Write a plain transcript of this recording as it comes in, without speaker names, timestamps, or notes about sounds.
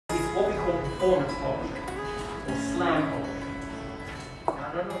performance culture or slang culture.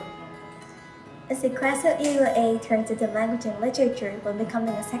 I don't know. As the class of ELA turns into language and literature when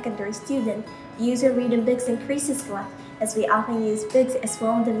becoming a secondary student, the use of reading books increases a lot, as we often use books as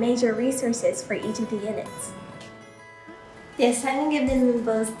one of the major resources for each of the units. The assignment given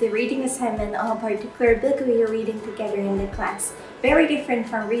involves the reading assignment on a particular book we are reading together in the class, very different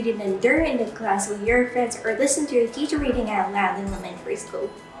from reading it during the class with your friends or listen to a teacher reading out loud in elementary school.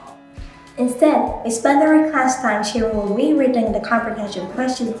 Instead, we spend our class time sharing while rereading the comprehension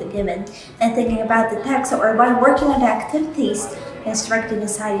questions given and thinking about the text or by working on the activities instructed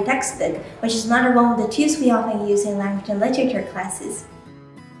inside the textbook, which is another one of the tools we often use in language and literature classes.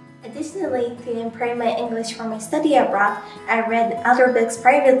 Additionally, to improve my English for my study abroad, I read other books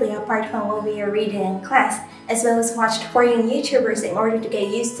privately apart from what we are reading in class, as well as watched foreign YouTubers in order to get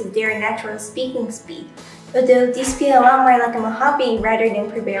used to their natural speaking speed. Although these feel a lot more like a hobby rather than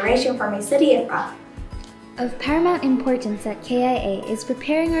preparation for my study abroad. Of paramount importance at KIA is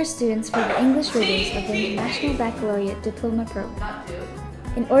preparing our students for the English rigors of the National Baccalaureate Diploma Program.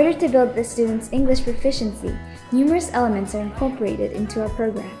 In order to build the students' English proficiency, numerous elements are incorporated into our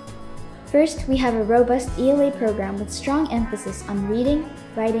program. First, we have a robust ELA program with strong emphasis on reading,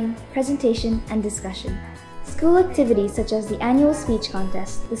 writing, presentation, and discussion. School activities such as the annual speech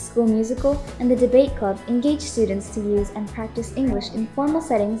contest, the school musical, and the debate club engage students to use and practice English in formal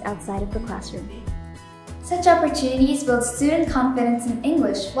settings outside of the classroom. Such opportunities build student confidence in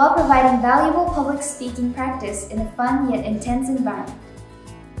English while providing valuable public speaking practice in a fun yet intense environment.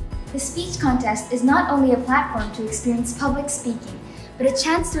 The speech contest is not only a platform to experience public speaking, but a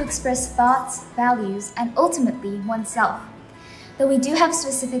chance to express thoughts, values, and ultimately oneself. Though we do have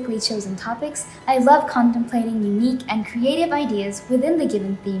specifically chosen topics, I love contemplating unique and creative ideas within the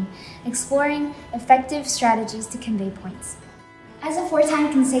given theme, exploring effective strategies to convey points. As a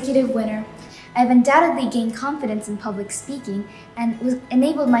 4-time consecutive winner, I've undoubtedly gained confidence in public speaking and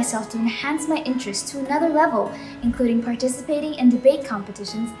enabled myself to enhance my interest to another level, including participating in debate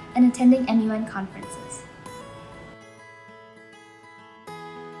competitions and attending MUN conferences.